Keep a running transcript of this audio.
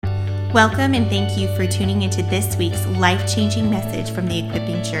Welcome and thank you for tuning into this week's life-changing message from the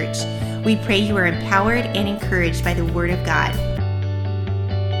Equipping Church. We pray you are empowered and encouraged by the Word of God.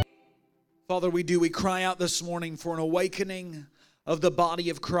 Father, we cry out this morning for an awakening of the body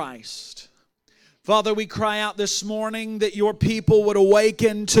of Christ. Father, we cry out this morning that your people would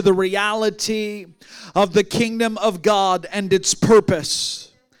awaken to the reality of the kingdom of God and its purpose.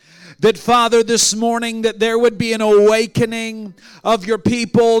 That, Father, this morning that there would be an awakening of your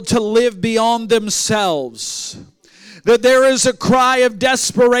people to live beyond themselves. That there is a cry of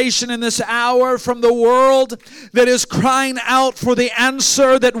desperation in this hour from the world that is crying out for the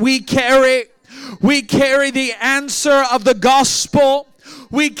answer that we carry. We carry the answer of the gospel.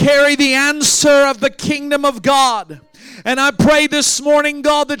 We carry the answer of the kingdom of God. And I pray this morning,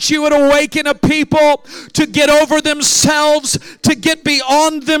 God, that you would awaken a people to get over themselves, to get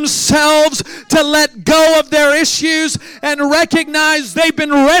beyond themselves, to let go of their issues and recognize they've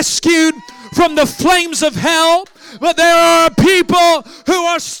been rescued from the flames of hell. But there are people who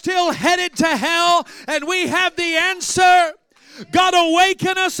are still headed to hell, and we have the answer. God,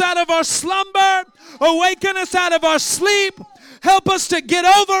 awaken us out of our slumber. Awaken us out of our sleep. Help us to get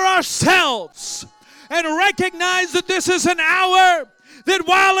over ourselves and recognize that this is an hour that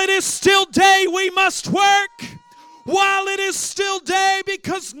while it is still day, we must work. While it is still day,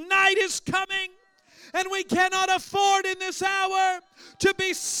 because night is coming. And we cannot afford in this hour to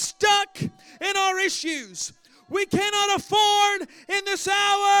be stuck in our issues. We cannot afford in this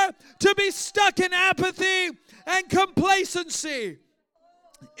hour to be stuck in apathy and complacency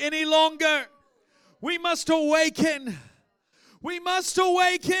any longer. We must awaken. We must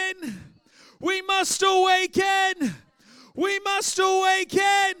awaken. We must awaken. We must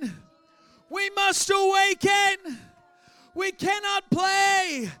awaken. We must awaken. We cannot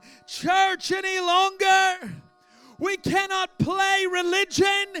play church any longer. We cannot play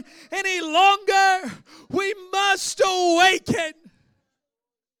religion any longer. We must awaken.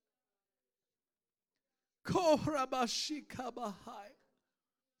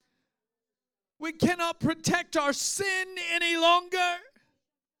 We cannot protect our sin any longer.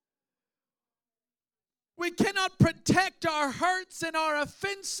 We cannot protect our hurts and our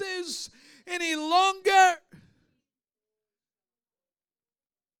offenses any longer.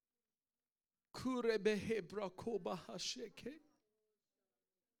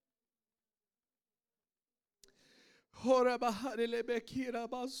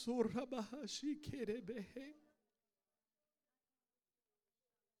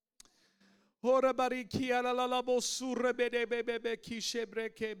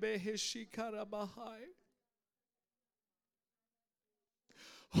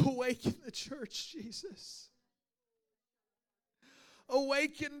 Awaken the church, Jesus.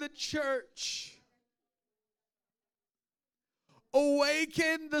 Awaken the church.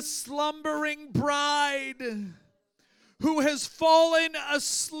 Awaken the slumbering bride who has fallen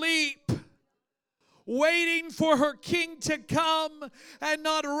asleep, waiting for her king to come and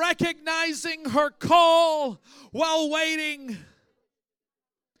not recognizing her call while waiting.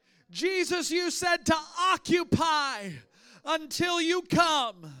 Jesus, you said to occupy until you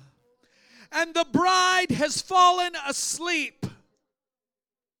come. And the bride has fallen asleep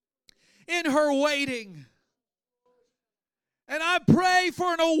in her waiting. And I pray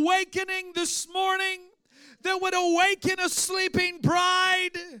for an awakening this morning that would awaken a sleeping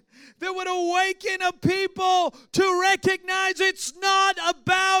bride, that would awaken a people to recognize it's not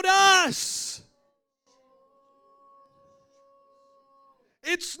about us.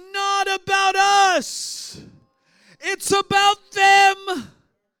 It's not about us. It's about them,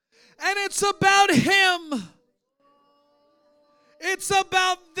 and it's about Him. It's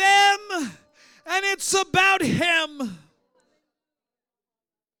about them, and it's about Him.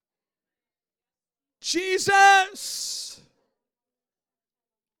 Jesus.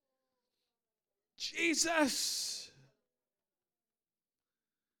 Jesus.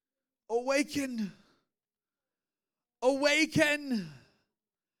 Awaken. Awaken.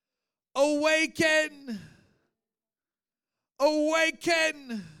 Awaken.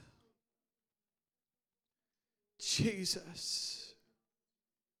 Awaken. Jesus.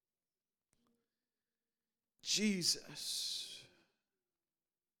 Jesus.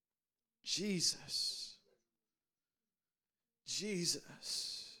 Jesus.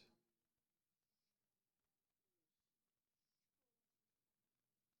 Jesus.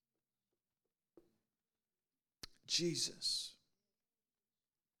 Jesus.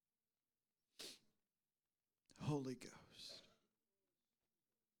 Holy Ghost.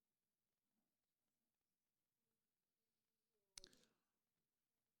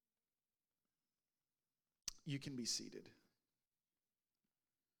 You can be seated.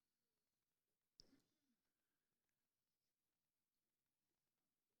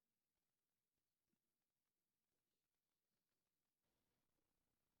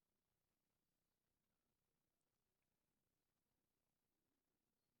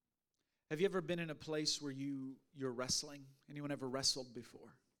 Have you ever been in a place where you're wrestling? Anyone ever wrestled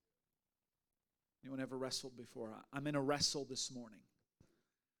before? Anyone ever wrestled before? I'm in a wrestle this morning.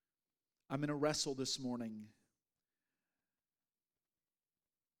 I'm in a wrestle this morning.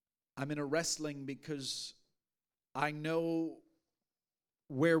 I'm in a wrestling because I know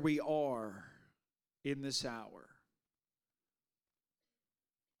where we are in this hour.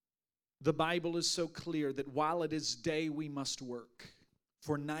 The Bible is so clear that while it is day, we must work.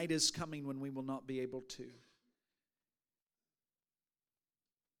 For night is coming when we will not be able to.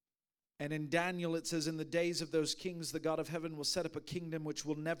 And in Daniel it says, in the days of those kings, the God of heaven will set up a kingdom which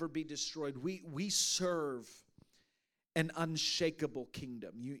will never be destroyed. We serve an unshakable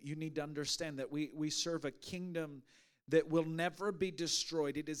kingdom. You need to understand that we serve a kingdom that will never be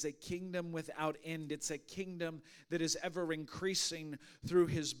destroyed. It is a kingdom without end. It's a kingdom that is ever increasing through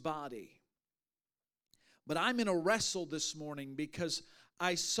His body. But I'm in a wrestle this morning because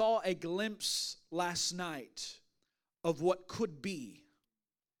I saw a glimpse last night of what could be.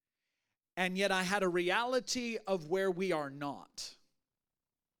 And yet I had a reality of where we are not.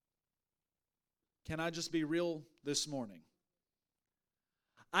 Can I just be real this morning?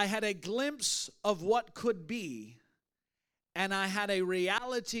 I had a glimpse of what could be, and I had a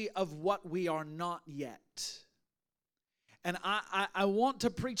reality of what we are not yet. And I want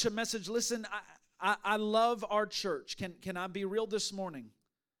to preach a message. Listen, I love our church. Can I be real this morning?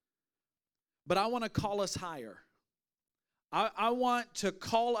 But I want to call us higher. I want to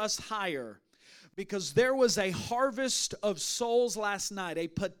call us higher because there was a harvest of souls last night, a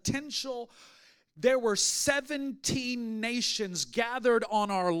potential. There were 17 nations gathered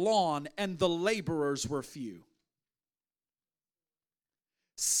on our lawn, and the laborers were few.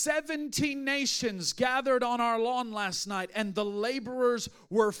 17 nations gathered on our lawn last night, and the laborers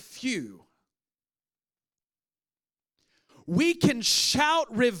were few. We can shout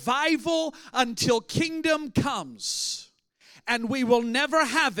revival until kingdom comes, and we will never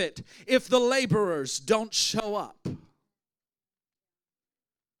have it if the laborers don't show up.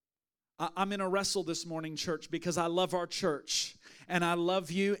 I'm in a wrestle this morning, church, because I love our church, and I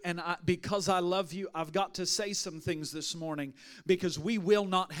love you, and because I love you, I've got to say some things this morning, because we will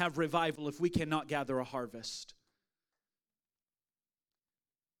not have revival if we cannot gather a harvest.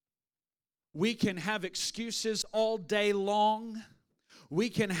 We can have excuses all day long. We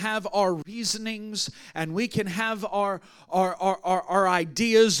can have our reasonings, and we can have our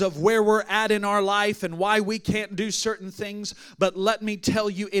ideas of where we're at in our life and why we can't do certain things. But let me tell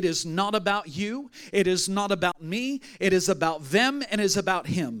you, it is not about you. It is not about me. It is about them, and it is about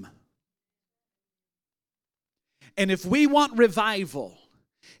Him. And if we want revival,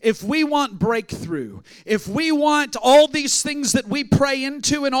 if we want breakthrough, if we want all these things that we pray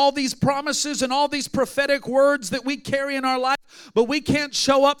into and all these promises and all these prophetic words that we carry in our life, but we can't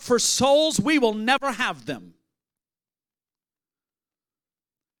show up for souls, we will never have them.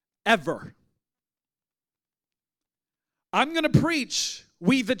 Ever. I'm going to preach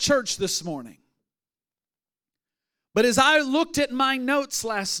We the Church this morning. But as I looked at my notes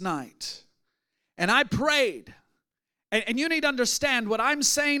last night and I prayed, and you need to understand what I'm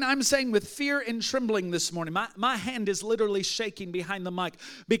saying with fear and trembling this morning. My hand is literally shaking behind the mic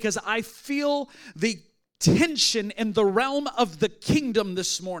because I feel the tension in the realm of the kingdom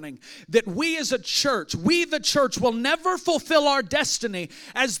this morning. That we as a church, we the church, will never fulfill our destiny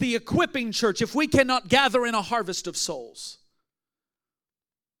as the equipping church if we cannot gather in a harvest of souls.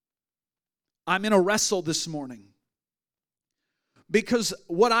 I'm in a wrestle this morning. Because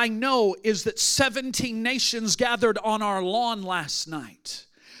what I know is that 17 nations gathered on our lawn last night.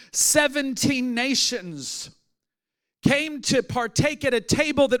 17 nations came to partake at a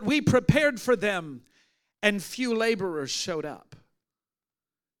table that we prepared for them, and few laborers showed up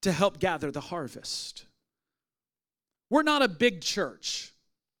to help gather the harvest. We're not a big church.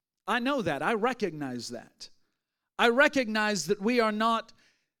 I know that. I recognize that. I recognize that we are not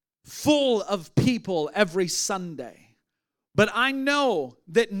full of people every Sunday. But I know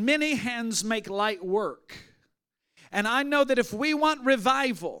that many hands make light work. And I know that if we want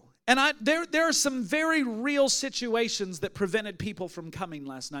revival, and there are some very real situations that prevented people from coming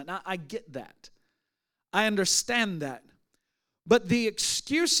last night. And I get that. I understand that. But the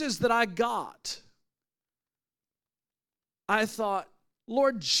excuses that I got, I thought,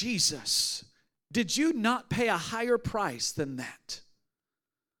 Lord Jesus, did you not pay a higher price than that?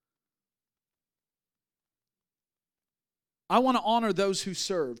 I want to honor those who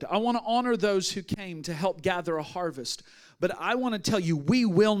served. I want to honor those who came to help gather a harvest. But I want to tell you, we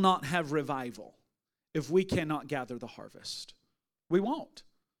will not have revival if we cannot gather the harvest. We won't.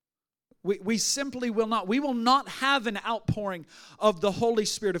 We simply will not. We will not have an outpouring of the Holy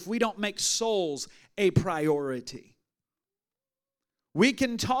Spirit if we don't make souls a priority. We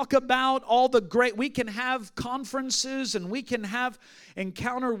can talk about we can have conferences and we can have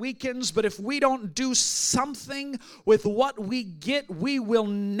encounter weekends, but if we don't do something with what we get, we will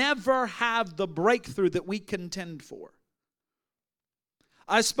never have the breakthrough that we contend for.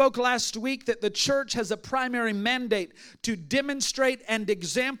 I spoke last week that the church has a primary mandate to demonstrate and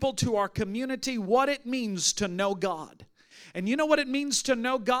example to our community what it means to know God. And you know what it means to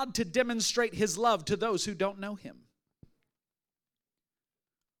know God? To demonstrate His love to those who don't know Him.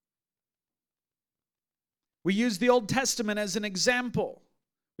 We use the Old Testament as an example.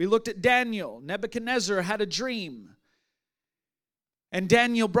 We looked at Daniel. Nebuchadnezzar had a dream. And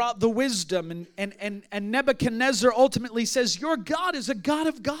Daniel brought the wisdom. And Nebuchadnezzar ultimately says, your God is a God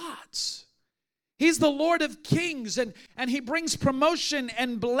of gods. He's the Lord of kings, and he brings promotion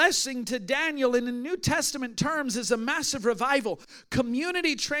and blessing to Daniel. And in New Testament terms is a massive revival,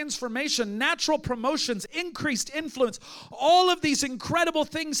 community transformation, natural promotions, increased influence. All of these incredible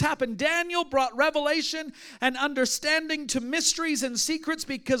things happen. Daniel brought revelation and understanding to mysteries and secrets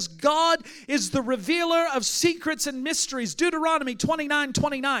because God is the revealer of secrets and mysteries. Deuteronomy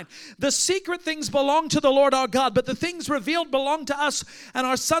 29:29. The secret things belong to the Lord our God, but the things revealed belong to us and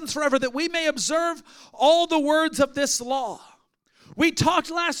our sons forever, that we may observe all the words of this law. We talked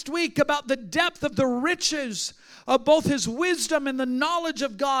last week about the depth of the riches of both His wisdom and the knowledge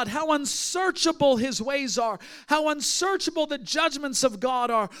of God, how unsearchable His ways are, how unsearchable the judgments of God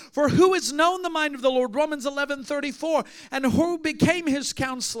are. For who has known the mind of the Lord? Romans 11:34. And who became His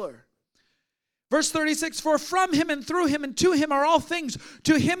counselor? Verse 36, for from Him and through Him and to Him are all things.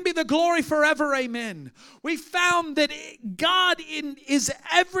 To Him be the glory forever. Amen. We found that God is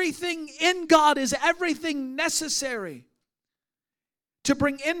everything. In God is everything necessary to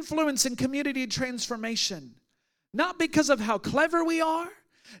bring influence and community transformation. Not because of how clever we are,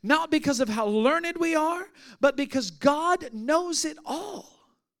 not because of how learned we are, but because God knows it all.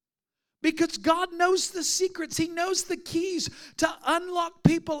 Because God knows the secrets. He knows the keys to unlock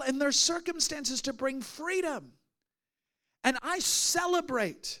people and their circumstances to bring freedom. And I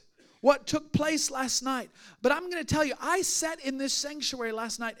celebrate what took place last night. But I'm going to tell you, I sat in this sanctuary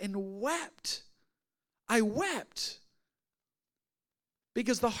last night and wept. I wept.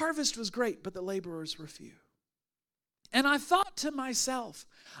 Because the harvest was great, but the laborers were few. And I thought to myself,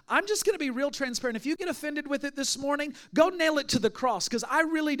 I'm just going to be real transparent. If you get offended with it this morning, go nail it to the cross, because I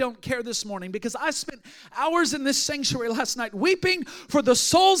really don't care this morning, because I spent hours in this sanctuary last night weeping for the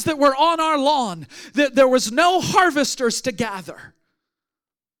souls that were on our lawn, that there was no harvesters to gather.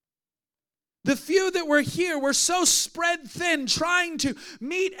 The few that were here were so spread thin, trying to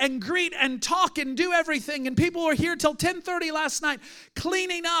meet and greet and talk and do everything. And people were here till 10:30 last night,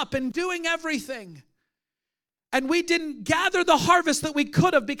 cleaning up and doing everything. And we didn't gather the harvest that we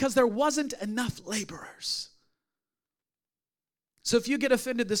could have because there wasn't enough laborers. So if you get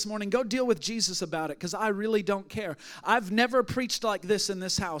offended this morning, go deal with Jesus about it, because I really don't care. I've never preached like this in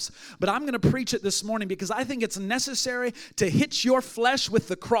this house, but I'm going to preach it this morning because I think it's necessary to hit your flesh with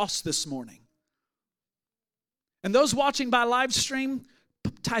the cross this morning. And those watching by live stream,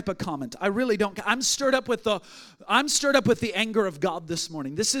 type a comment. I really don't. I'm stirred up with the anger of God this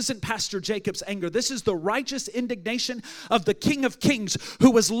morning. This isn't Pastor Jacob's anger. This is the righteous indignation of the King of Kings, who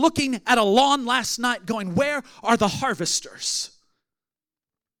was looking at a lawn last night going, where are the harvesters?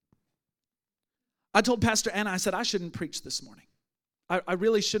 I told Pastor Anna, I said, I shouldn't preach this morning. I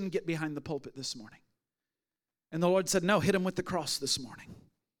really shouldn't get behind the pulpit this morning. And the Lord said, no, hit him with the cross this morning.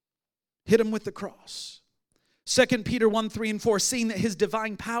 Hit him with the cross. 2 Peter 1:3-4, seeing that His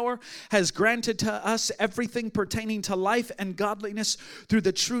divine power has granted to us everything pertaining to life and godliness through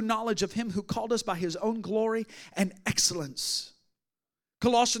the true knowledge of Him who called us by His own glory and excellence.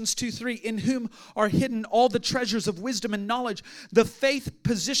 Colossians 2:3, in whom are hidden all the treasures of wisdom and knowledge. The faith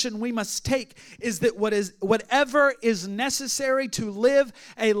position we must take is that whatever is necessary to live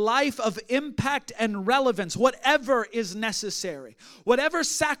a life of impact and relevance, whatever is necessary, whatever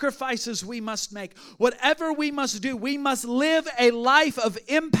sacrifices we must make, whatever we must do, we must live a life of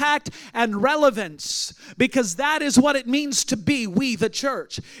impact and relevance, because that is what it means to be we, the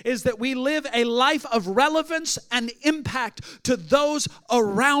church, is that we live a life of relevance and impact to those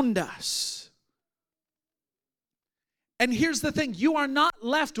around us. And here's the thing, you are not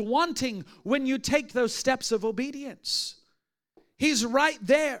left wanting when you take those steps of obedience. He's right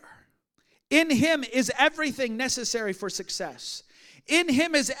there. In Him is everything necessary for success. In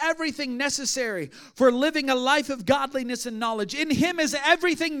him is everything necessary for living a life of godliness and knowledge. In him is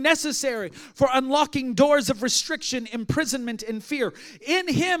everything necessary for unlocking doors of restriction, imprisonment, and fear. In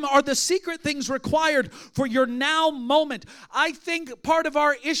him are the secret things required for your now moment. I think part of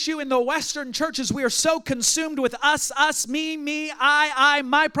our issue in the Western church is we are so consumed with us, me, I,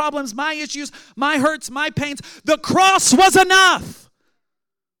 my problems, my issues, my hurts, my pains. The cross was enough.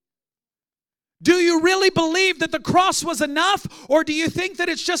 Do you really believe that the cross was enough? Or do you think that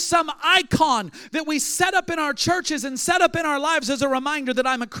it's just some icon that we set up in our churches and set up in our lives as a reminder that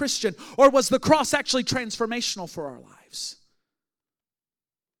I'm a Christian? Or was the cross actually transformational for our lives?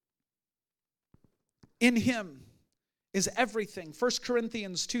 In him is everything. 1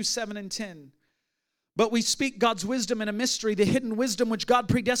 Corinthians 2:7-10. But we speak God's wisdom in a mystery, the hidden wisdom which God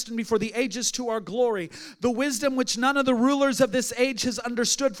predestined before the ages to our glory. The wisdom which none of the rulers of this age has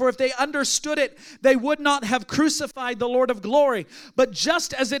understood. For if they understood it, they would not have crucified the Lord of glory. But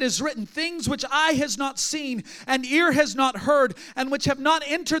just as it is written, things which eye has not seen and ear has not heard, and which have not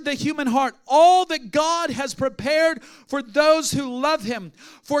entered the human heart, all that God has prepared for those who love him.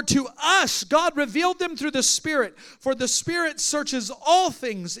 For to us God revealed them through the Spirit. For the Spirit searches all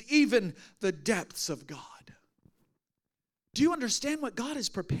things, even the depths of God. Do you understand what God has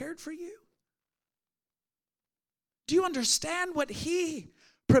prepared for you? Do you understand what he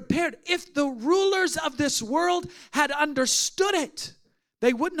prepared? If the rulers of this world had understood it,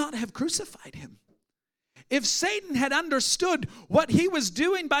 they would not have crucified him. If Satan had understood what he was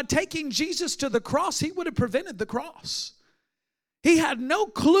doing by taking Jesus to the cross, he would have prevented the cross. He had no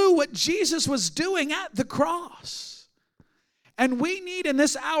clue what Jesus was doing at the cross. And we need in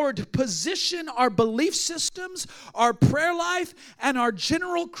this hour to position our belief systems, our prayer life, and our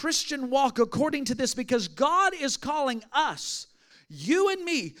general Christian walk according to this, because God is calling us, you and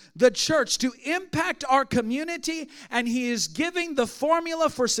me, the church, to impact our community, and he is giving the formula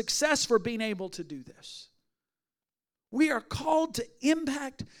for success for being able to do this. We are called to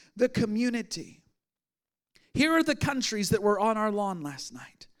impact the community. Here are the countries that were on our lawn last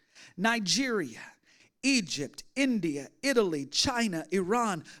night: Nigeria, Egypt, India, Italy, China,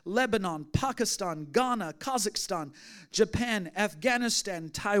 Iran, Lebanon, Pakistan, Ghana, Kazakhstan, Japan, Afghanistan,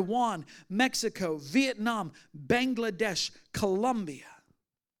 Taiwan, Mexico, Vietnam, Bangladesh, Colombia.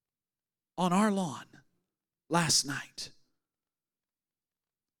 On our lawn last night.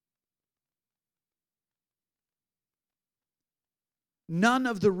 None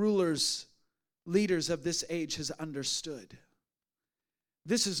of the leaders of this age has understood.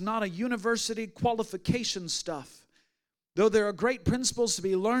 This is not a university qualification stuff. Though there are great principles to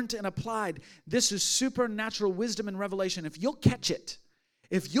be learned and applied, this is supernatural wisdom and revelation. If you'll catch it,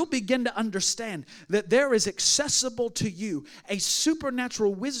 if you'll begin to understand that there is accessible to you a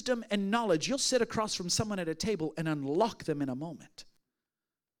supernatural wisdom and knowledge, you'll sit across from someone at a table and unlock them in a moment.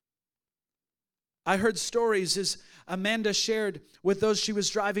 I heard stories as Amanda shared with those she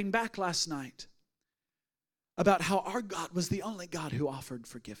was driving back last night about how our God was the only God who offered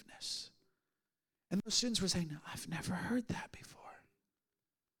forgiveness. And those students were saying, I've never heard that before.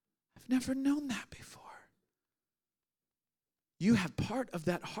 I've never known that before. You have part of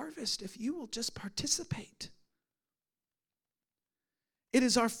that harvest if you will just participate. It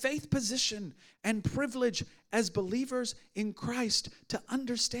is our faith position and privilege as believers in Christ to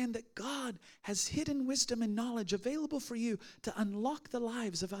understand that God has hidden wisdom and knowledge available for you to unlock the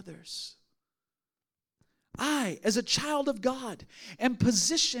lives of others. I, as a child of God, am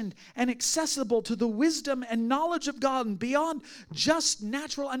positioned and accessible to the wisdom and knowledge of God and beyond just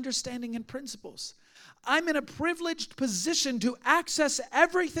natural understanding and principles. I'm in a privileged position to access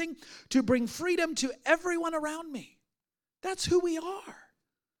everything to bring freedom to everyone around me. That's who we are.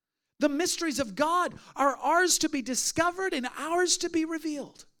 The mysteries of God are ours to be discovered and ours to be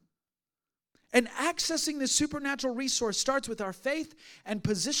revealed. And accessing this supernatural resource starts with our faith and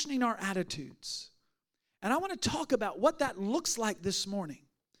positioning our attitudes. And I want to talk about what that looks like this morning.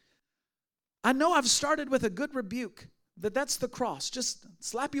 I know I've started with a good rebuke, that's the cross. Just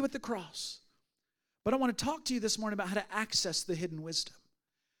slap you with the cross. But I want to talk to you this morning about how to access the hidden wisdom.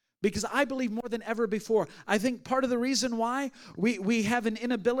 Because I believe more than ever before, I think part of the reason why we have an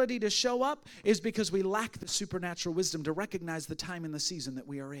inability to show up is because we lack the supernatural wisdom to recognize the time and the season that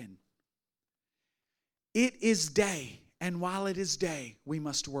we are in. It is day. And while it is day, we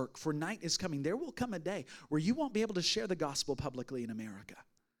must work, for night is coming. There will come a day where you won't be able to share the gospel publicly in America.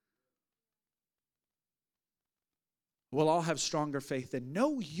 We'll all have stronger faith than,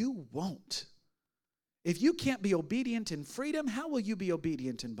 no, you won't. If you can't be obedient in freedom, how will you be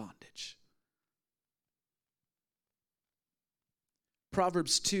obedient in bondage?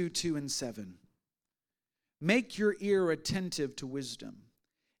 Proverbs 2:2-7. Make your ear attentive to wisdom.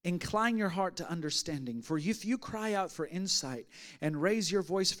 Incline your heart to understanding. For if you cry out for insight and raise your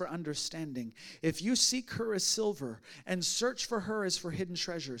voice for understanding, if you seek her as silver and search for her as for hidden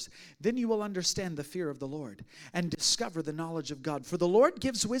treasures, then you will understand the fear of the Lord and discover the knowledge of God. For the Lord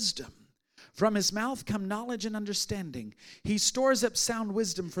gives wisdom. From his mouth come knowledge and understanding. He stores up sound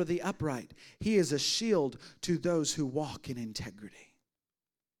wisdom for the upright. He is a shield to those who walk in integrity.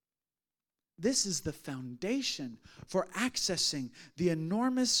 This is the foundation for accessing the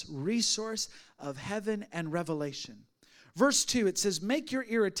enormous resource of heaven and revelation. Verse 2, it says, make your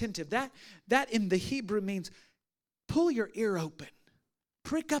ear attentive. That in the Hebrew means pull your ear open.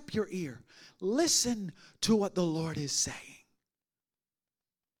 Prick up your ear. Listen to what the Lord is saying.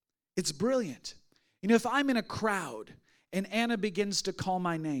 It's brilliant. You know, if I'm in a crowd and Anna begins to call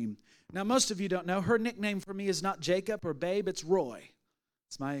my name. Now, most of you don't know, her nickname for me is not Jacob or Babe, it's Roy.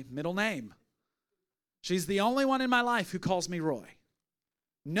 It's my middle name. She's the only one in my life who calls me Roy.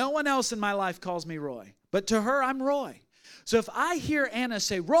 No one else in my life calls me Roy. But to her, I'm Roy. So if I hear Anna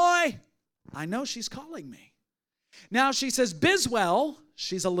say, Roy, I know she's calling me. Now she says, Biswell,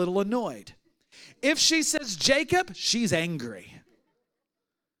 she's a little annoyed. If she says Jacob, she's angry.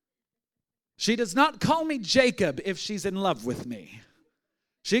 She does not call me Jacob if she's in love with me.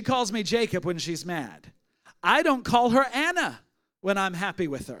 She calls me Jacob when she's mad. I don't call her Anna when I'm happy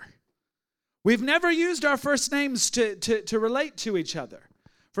with her. We've never used our first names to relate to each other.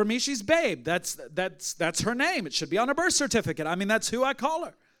 For me, she's Babe. That's her name. It should be on a birth certificate. I mean, that's who I call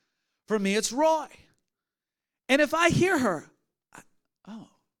her. For me, it's Roy. And if I hear her,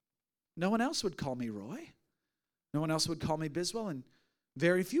 no one else would call me Roy. No one else would call me Biswell, and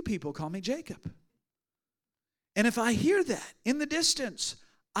very few people call me Jacob. And if I hear that in the distance,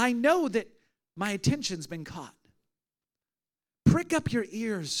 I know that my attention's been caught. Prick up your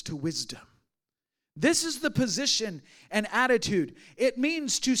ears to wisdom. This is the position and attitude. It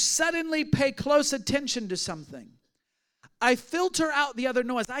means to suddenly pay close attention to something. I filter out the other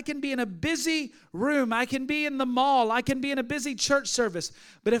noise. I can be in a busy room. I can be in the mall. I can be in a busy church service.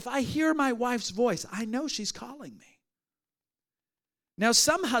 But if I hear my wife's voice, I know she's calling me. Now,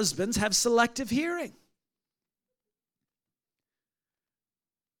 some husbands have selective hearing.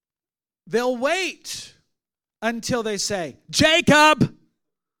 They'll wait until they say, Jacob.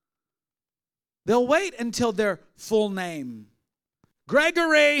 They'll wait until their full name.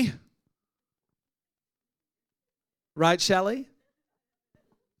 Gregory. Right, Shelley?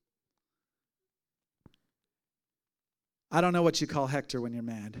 I don't know what you call Hector when you're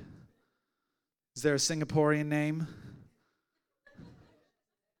mad. Is there a Singaporean name?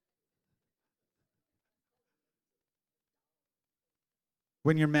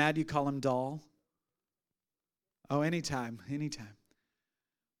 When you're mad, you call him Doll? Oh, anytime.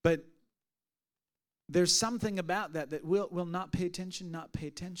 But there's something about that will not pay attention,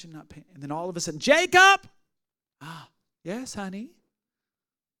 and then all of a sudden, Jacob! Yes, honey?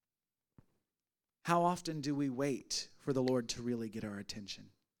 How often do we wait for the Lord to really get our attention?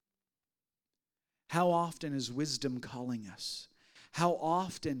 How often is wisdom calling us? How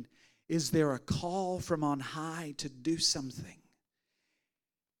often is there a call from on high to do something?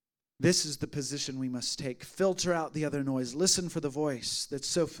 This is the position we must take. Filter out the other noise. Listen for the voice that's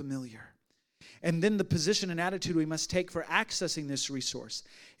so familiar. And then the position and attitude we must take for accessing this resource.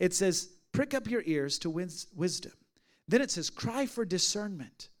 It says, prick up your ears to wisdom. Then it says, cry for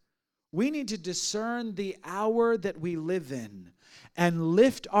discernment. We need to discern the hour that we live in and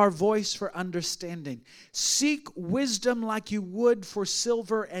lift our voice for understanding. Seek wisdom like you would for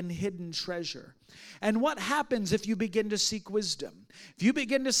silver and hidden treasure. And what happens if you begin to seek wisdom? If you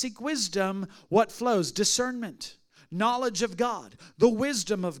begin to seek wisdom, what flows? Discernment, knowledge of God, the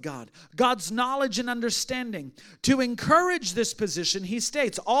wisdom of God, God's knowledge and understanding. To encourage this position, he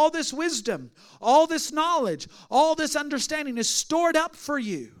states, all this wisdom, all this knowledge, all this understanding is stored up for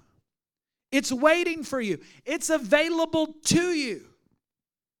you. It's waiting for you. It's available to you.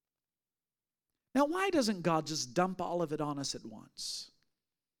 Now, why doesn't God just dump all of it on us at once?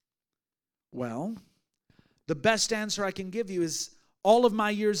 Well, the best answer I can give you is all of my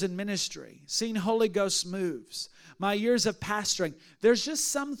years in ministry, seeing Holy Ghost moves, my years of pastoring. There's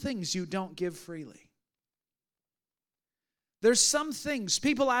just some things you don't give freely. There's some things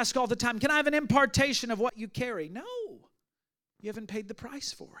people ask all the time, can I have an impartation of what you carry? No, you haven't paid the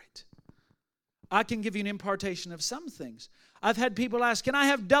price for it. I can give you an impartation of some things. I've had people ask, can I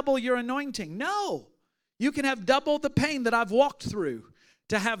have double your anointing? No, you can have double the pain that I've walked through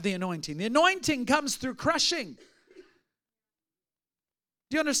to have the anointing. The anointing comes through crushing.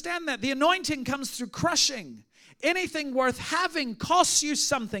 Do you understand that? The anointing comes through crushing. Anything worth having costs you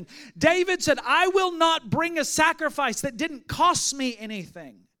something. David said, I will not bring a sacrifice that didn't cost me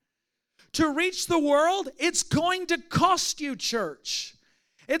anything. To reach the world, it's going to cost you, church.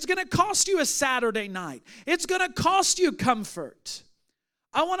 It's going to cost you a Saturday night. It's going to cost you comfort.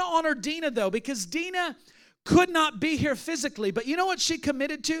 I want to honor Dina, though, because Dina could not be here physically. But you know what she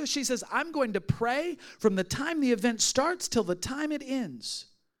committed to? She says, I'm going to pray from the time the event starts till the time it ends.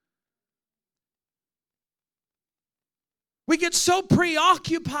 We get so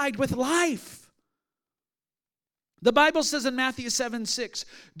preoccupied with life. The Bible says in Matthew 7:6,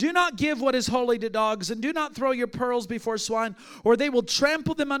 do not give what is holy to dogs, and do not throw your pearls before swine, or they will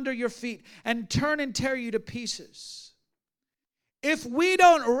trample them under your feet and turn and tear you to pieces. If we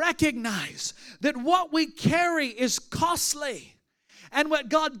don't recognize that what we carry is costly and what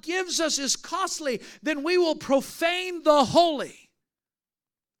God gives us is costly, then we will profane the holy,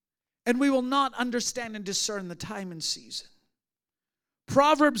 and we will not understand and discern the time and season.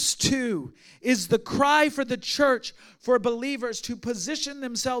 Proverbs 2 is the cry for the church, for believers to position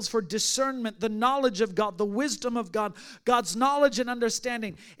themselves for discernment, the knowledge of God, the wisdom of God, God's knowledge and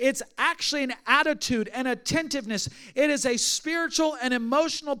understanding. It's actually an attitude and attentiveness. It is a spiritual and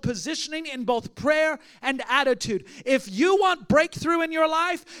emotional positioning in both prayer and attitude. If you want breakthrough in your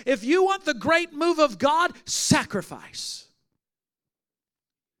life, if you want the great move of God, sacrifice.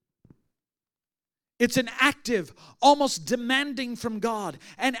 It's an active, almost demanding from God,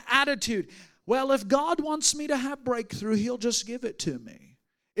 an attitude. Well, if God wants me to have breakthrough, He'll just give it to me.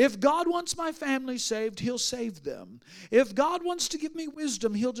 If God wants my family saved, He'll save them. If God wants to give me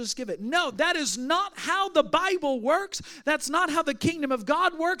wisdom, He'll just give it. No, that is not how the Bible works. That's not how the kingdom of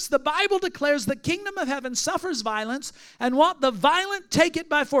God works. The Bible declares the kingdom of heaven suffers violence, and what the violent take it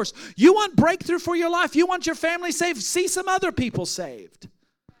by force. You want breakthrough for your life? You want your family saved? See some other people saved.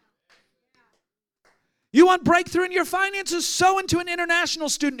 You want breakthrough in your finances? Sow into an international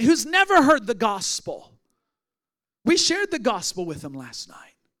student who's never heard the gospel. We shared the gospel with them last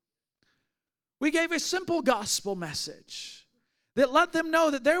night. We gave a simple gospel message that let them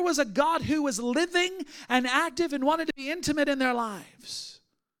know that there was a God who was living and active and wanted to be intimate in their lives.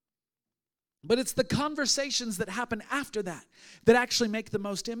 But it's the conversations that happen after that that actually make the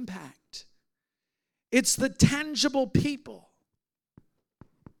most impact. It's the tangible people.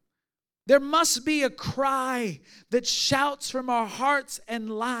 There must be a cry that shouts from our hearts and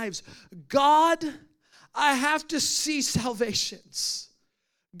lives, God, I have to see salvations.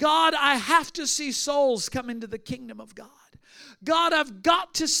 God, I have to see souls come into the kingdom of God. God, I've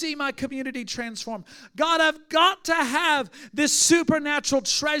got to see my community transform. God, I've got to have this supernatural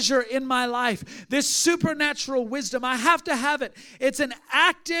treasure in my life, this supernatural wisdom. I have to have it. It's an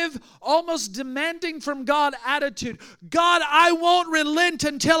active, almost demanding from God attitude. God, I won't relent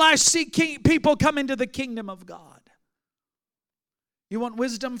until I see people come into the kingdom of God. You want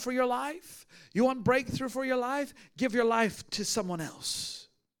wisdom for your life? You want breakthrough for your life? Give your life to someone else.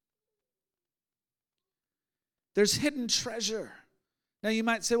 There's hidden treasure. Now you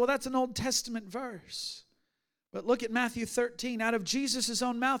might say, well, that's an Old Testament verse. But look at Matthew 13. Out of Jesus'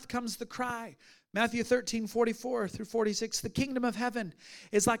 own mouth comes the cry. Matthew 13, 44 through 46. The kingdom of heaven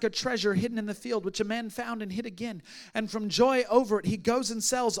is like a treasure hidden in the field, which a man found and hid again. And from joy over it, he goes and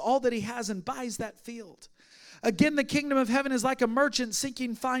sells all that he has and buys that field. Again, the kingdom of heaven is like a merchant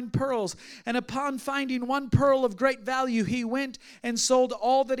seeking fine pearls. And upon finding one pearl of great value, he went and sold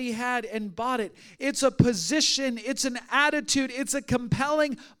all that he had and bought it. It's a position, it's an attitude, it's a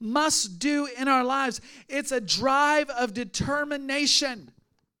compelling must-do in our lives. It's a drive of determination.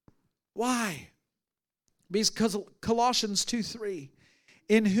 Why? Because Colossians 2:3,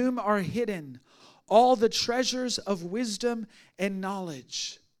 in whom are hidden all the treasures of wisdom and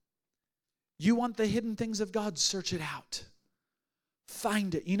knowledge. You want the hidden things of God? Search it out.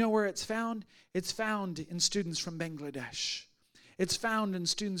 Find it. You know where it's found? It's found in students from Bangladesh. It's found in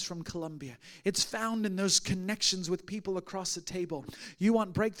students from Colombia. It's found in those connections with people across the table. You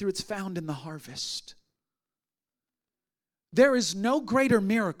want breakthrough? It's found in the harvest. There is no greater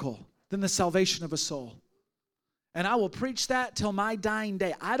miracle than the salvation of a soul. And I will preach that till my dying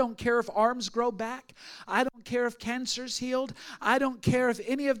day. I don't care if arms grow back. I don't care if cancer's healed. I don't care if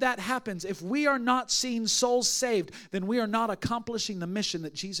any of that happens. If we are not seeing souls saved, then we are not accomplishing the mission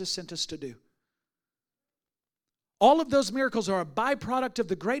that Jesus sent us to do. All of those miracles are a byproduct of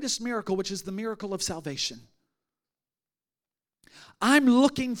the greatest miracle, which is the miracle of salvation. I'm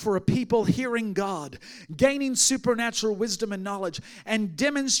looking for a people hearing God, gaining supernatural wisdom and knowledge, and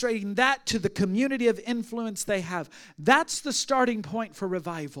demonstrating that to the community of influence they have. That's the starting point for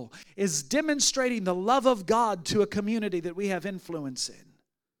revival, is demonstrating the love of God to a community that we have influence in.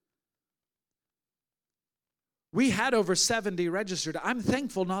 We had over 70 registered. I'm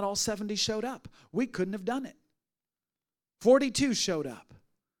thankful not all 70 showed up. We couldn't have done it. 42 showed up.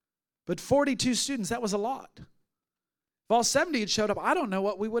 But 42 students, that was a lot. If all 70 had showed up, I don't know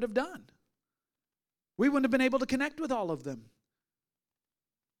what we would have done. We wouldn't have been able to connect with all of them.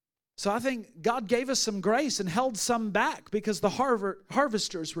 So I think God gave us some grace and held some back because the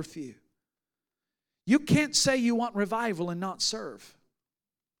harvesters were few. You can't say you want revival and not serve.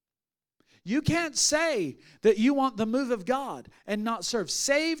 You can't say that you want the move of God and not serve.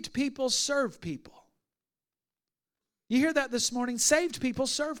 Saved people serve people. You hear that this morning? Saved people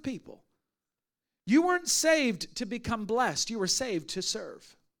serve people. You weren't saved to become blessed. You were saved to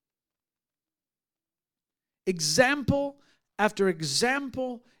serve. Example after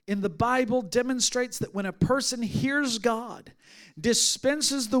example in the Bible demonstrates that when a person hears God,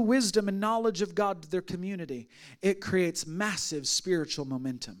 dispenses the wisdom and knowledge of God to their community, it creates massive spiritual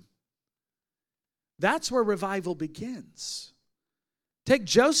momentum. That's where revival begins. Take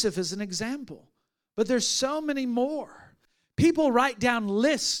Joseph as an example, but there's so many more. People write down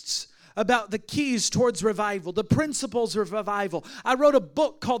lists about the keys towards revival, the principles of revival. I wrote a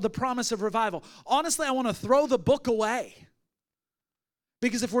book called The Promise of Revival. Honestly, I want to throw the book away.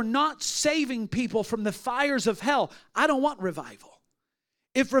 Because if we're not saving people from the fires of hell, I don't want revival.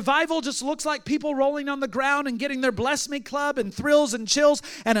 If revival just looks like people rolling on the ground and getting their Bless Me Club and thrills and chills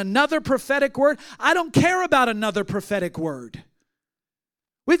and another prophetic word, I don't care about another prophetic word.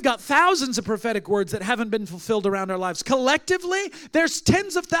 We've got thousands of prophetic words that haven't been fulfilled around our lives. Collectively, there's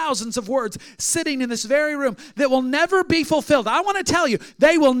tens of thousands of words sitting in this very room that will never be fulfilled. I want to tell you,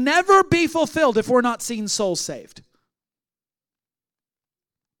 they will never be fulfilled if we're not seeing souls saved.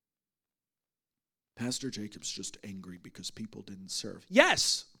 Pastor Jacob's just angry because people didn't serve.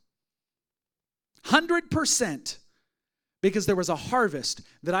 Yes, 100%, because there was a harvest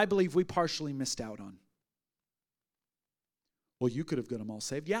that I believe we partially missed out on. Well, you could have got them all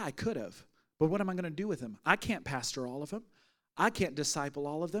saved. Yeah, I could have. But what am I going to do with them? I can't pastor all of them. I can't disciple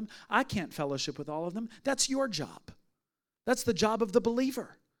all of them. I can't fellowship with all of them. That's your job. That's the job of the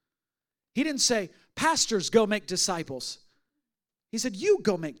believer. He didn't say, pastors, go make disciples. He said, you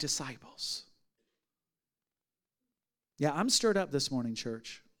go make disciples. Yeah, I'm stirred up this morning,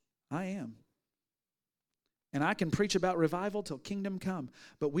 church. I am. And I can preach about revival till kingdom come,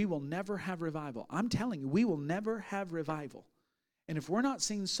 but we will never have revival. I'm telling you, we will never have revival. And if we're not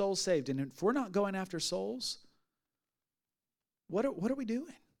seeing souls saved, and if we're not going after souls, what are we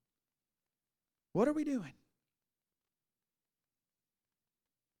doing? What are we doing?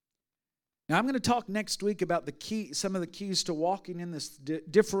 Now, I'm going to talk next week about some of the keys to walking in this,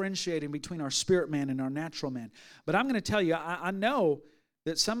 differentiating between our spirit man and our natural man. But I'm going to tell you, I know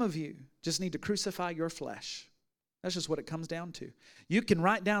that some of you just need to crucify your flesh. That's just what it comes down to. You can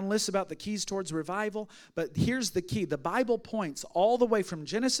write down lists about the keys towards revival, but here's the key. The Bible points all the way from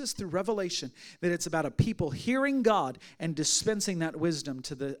Genesis through Revelation that it's about a people hearing God and dispensing that wisdom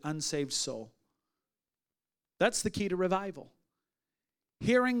to the unsaved soul. That's the key to revival.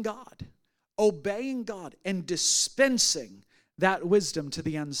 Hearing God, obeying God, and dispensing that wisdom to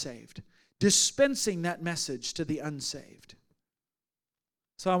the unsaved. Dispensing that message to the unsaved.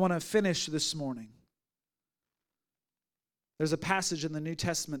 So I want to finish this morning. There's a passage in the New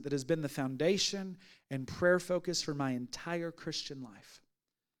Testament that has been the foundation and prayer focus for my entire Christian life.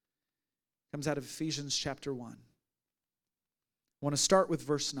 It comes out of Ephesians chapter 1. I want to start with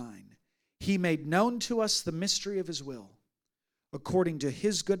verse 9. He made known to us the mystery of his will, according to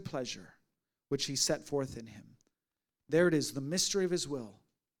his good pleasure, which he set forth in him. There it is, the mystery of his will.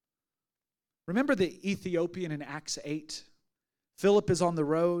 Remember the Ethiopian in Acts 8? Philip is on the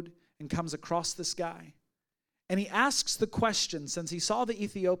road and comes across this guy. And he asks the question, since he saw the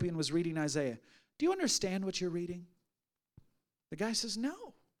Ethiopian was reading Isaiah, do you understand what you're reading? The guy says,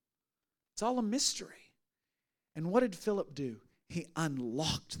 no. It's all a mystery. And what did Philip do? He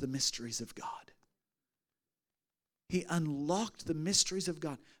unlocked the mysteries of God. He unlocked the mysteries of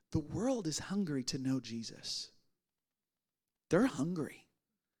God. The world is hungry to know Jesus. They're hungry.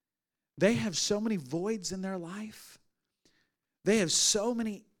 They have so many voids in their life. They have so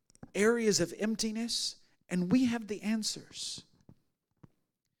many areas of emptiness. And we have the answers.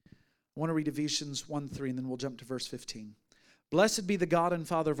 I want to read Ephesians 1:3, and then we'll jump to verse 15. Blessed be the God and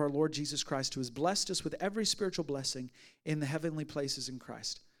Father of our Lord Jesus Christ, who has blessed us with every spiritual blessing in the heavenly places in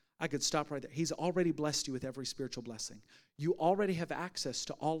Christ. I could stop right there. He's already blessed you with every spiritual blessing. You already have access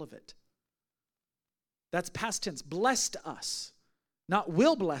to all of it. That's past tense. Blessed us. Not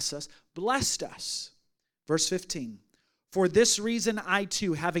will bless us, blessed us. Verse 15. For this reason I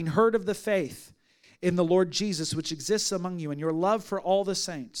too, having heard of the faith in the Lord Jesus, which exists among you, and your love for all the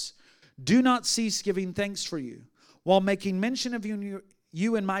saints, do not cease giving thanks for you, while making mention of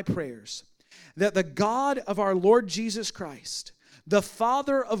you in my prayers, that the God of our Lord Jesus Christ, the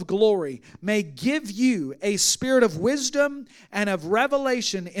Father of glory, may give you a spirit of wisdom and of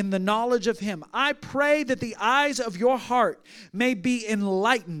revelation in the knowledge of him. I pray that the eyes of your heart may be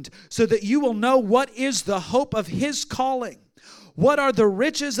enlightened, so that you will know what is the hope of his calling, what are the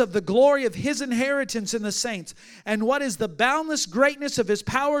riches of the glory of his inheritance in the saints, and what is the boundless greatness of his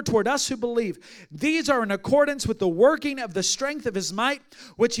power toward us who believe. These are in accordance with the working of the strength of his might,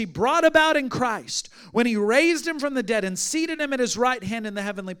 which he brought about in Christ, when he raised him from the dead and seated him at his right hand in the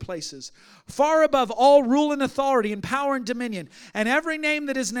heavenly places, far above all rule and authority and power and dominion, and every name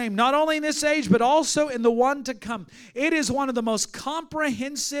that is named, not only in this age, but also in the one to come. It is one of the most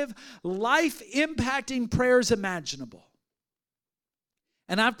comprehensive, life-impacting prayers imaginable.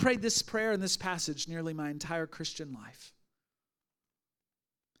 And I've prayed this prayer in this passage nearly my entire Christian life.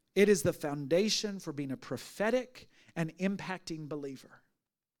 It is the foundation for being a prophetic and impacting believer.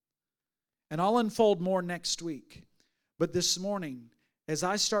 And I'll unfold more next week. But this morning, as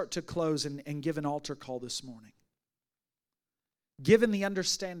I start to close and give an altar call this morning, given the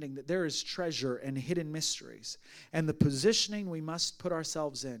understanding that there is treasure and hidden mysteries and the positioning we must put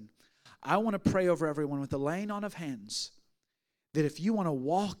ourselves in, I want to pray over everyone with the laying on of hands, that if you want to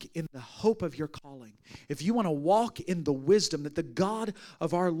walk in the hope of your calling, if you want to walk in the wisdom that the God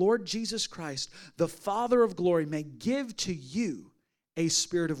of our Lord Jesus Christ, the Father of glory, may give to you a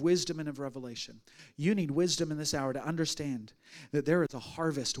spirit of wisdom and of revelation. You need wisdom in this hour to understand that there is a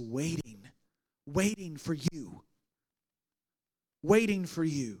harvest waiting for you. Waiting for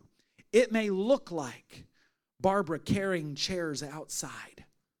you. It may look like Barbara carrying chairs outside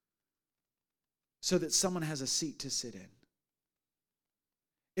so that someone has a seat to sit in.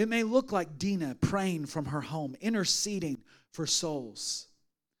 It may look like Dina praying from her home, interceding for souls.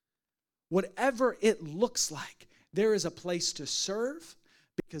 Whatever it looks like, there is a place to serve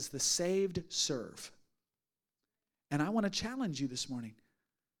because the saved serve. And I want to challenge you this morning.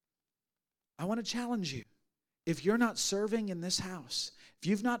 I want to challenge you. If you're not serving in this house, if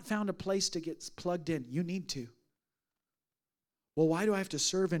you've not found a place to get plugged in, you need to. Well, why do I have to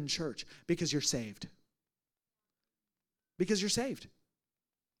serve in church? Because you're saved. Because you're saved.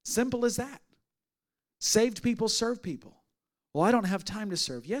 Simple as that. Saved people serve people. Well, I don't have time to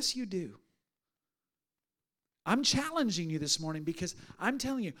serve. Yes, you do. I'm challenging you this morning because I'm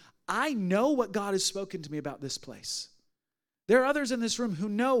telling you, I know what God has spoken to me about this place. There are others in this room who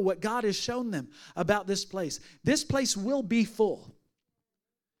know what God has shown them about this place. This place will be full.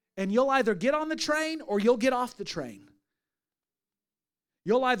 And you'll either get on the train or you'll get off the train.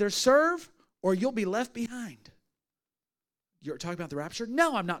 You'll either serve or you'll be left behind. You're talking about the rapture?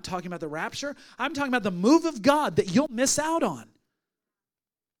 No, I'm not talking about the rapture. I'm talking about the move of God that you'll miss out on.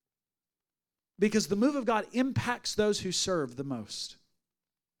 Because the move of God impacts those who serve the most.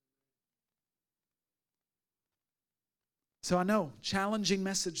 So I know, challenging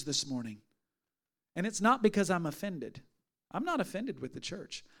message this morning. And it's not because I'm offended. I'm not offended with the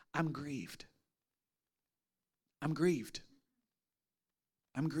church. I'm grieved. I'm grieved.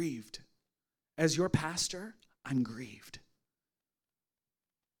 I'm grieved. As your pastor, I'm grieved.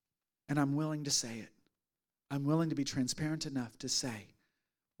 And I'm willing to say it. I'm willing to be transparent enough to say,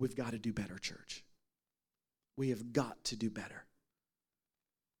 we've got to do better, church. We have got to do better.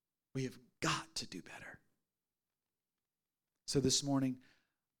 We have got to do better. So this morning,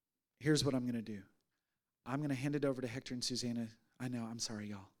 here's what I'm going to do. I'm going to hand it over to Hector and Susanna. I know, I'm sorry,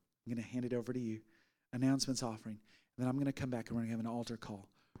 y'all. I'm going to hand it over to you. Announcements, offering. And then I'm going to come back and we're going to have an altar call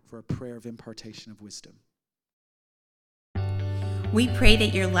for a prayer of impartation of wisdom. We pray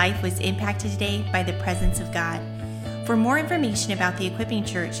that your life was impacted today by the presence of God. For more information about the Equipping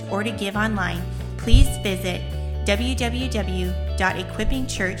Church or to give online, please visit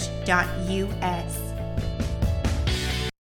www.equippingchurch.us.